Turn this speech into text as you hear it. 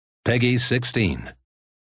Peggy 16.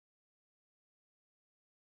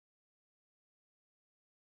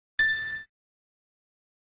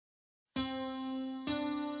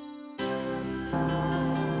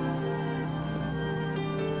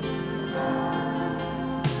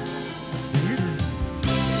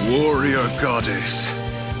 Warrior goddess.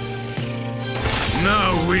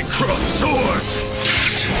 Now we cross swords!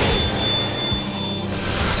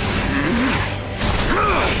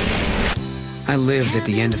 I lived at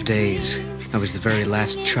the end of days. I was the very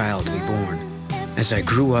last child to be born. As I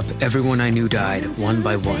grew up, everyone I knew died, one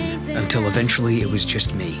by one, until eventually it was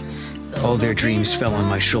just me. All their dreams fell on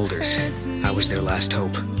my shoulders. I was their last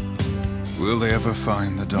hope. Will they ever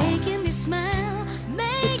find the dawn?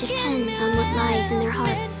 It depends on what lies in their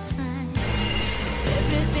hearts.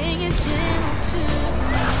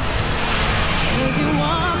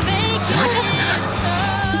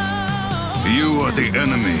 You are the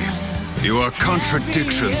enemy. You are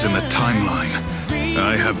contradictions in the timeline.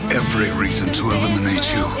 I have every reason to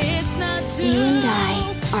eliminate you. You and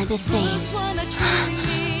I are the same.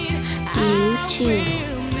 You, too,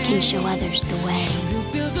 can show others the way.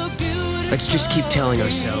 Let's just keep telling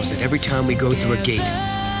ourselves that every time we go through a gate,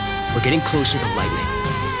 we're getting closer to lightning.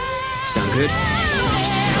 Sound good?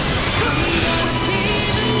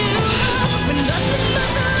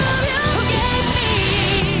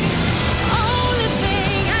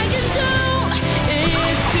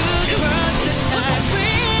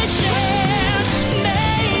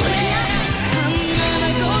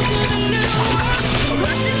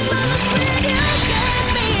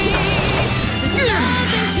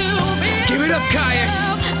 Give it up, Caius!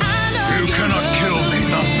 You cannot kill me,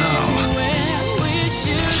 not now.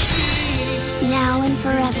 Now and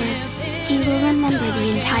forever, he will remember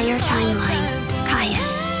the entire timeline.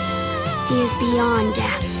 Caius. He is beyond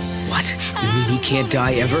death. What? You mean he can't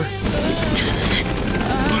die ever?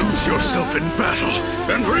 Lose yourself in battle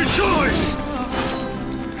and rejoice!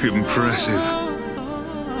 Impressive.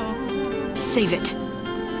 Save it.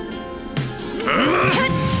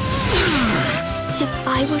 If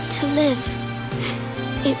I were to live,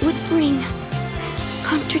 it would bring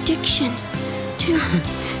contradiction to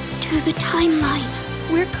the timeline.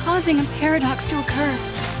 We're causing a paradox to occur.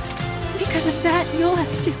 Because of that, you'll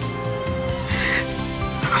have to...